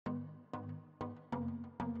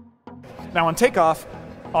Now on takeoff,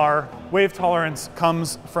 our wave tolerance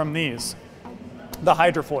comes from these, the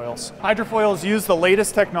hydrofoils. Hydrofoils use the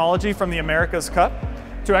latest technology from the America's Cup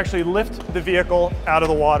to actually lift the vehicle out of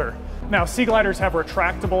the water. Now, Seagliders have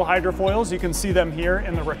retractable hydrofoils. You can see them here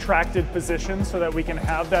in the retracted position so that we can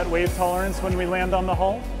have that wave tolerance when we land on the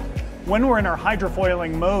hull. When we're in our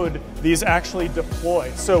hydrofoiling mode, these actually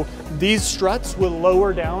deploy. So these struts will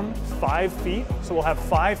lower down 5 feet. So we'll have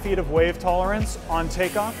 5 feet of wave tolerance on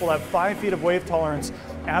takeoff. We'll have 5 feet of wave tolerance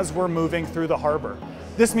as we're moving through the harbor.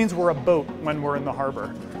 This means we're a boat when we're in the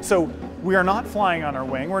harbor. So we are not flying on our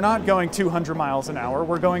wing. We're not going 200 miles an hour.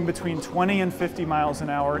 We're going between 20 and 50 miles an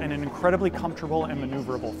hour in an incredibly comfortable and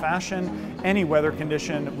maneuverable fashion. Any weather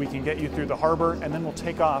condition, we can get you through the harbor, and then we'll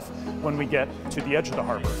take off when we get to the edge of the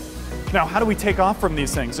harbor. Now, how do we take off from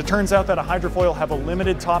these things? It turns out that a hydrofoil have a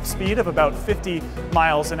limited top speed of about 50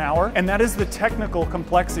 miles an hour, and that is the technical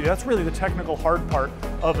complexity. That's really the technical hard part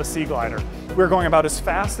of a Seaglider. We're going about as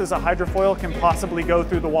fast as a hydrofoil can possibly go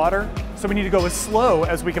through the water, so we need to go as slow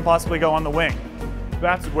as we can possibly go on the wing.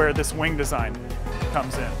 That's where this wing design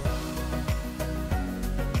comes in.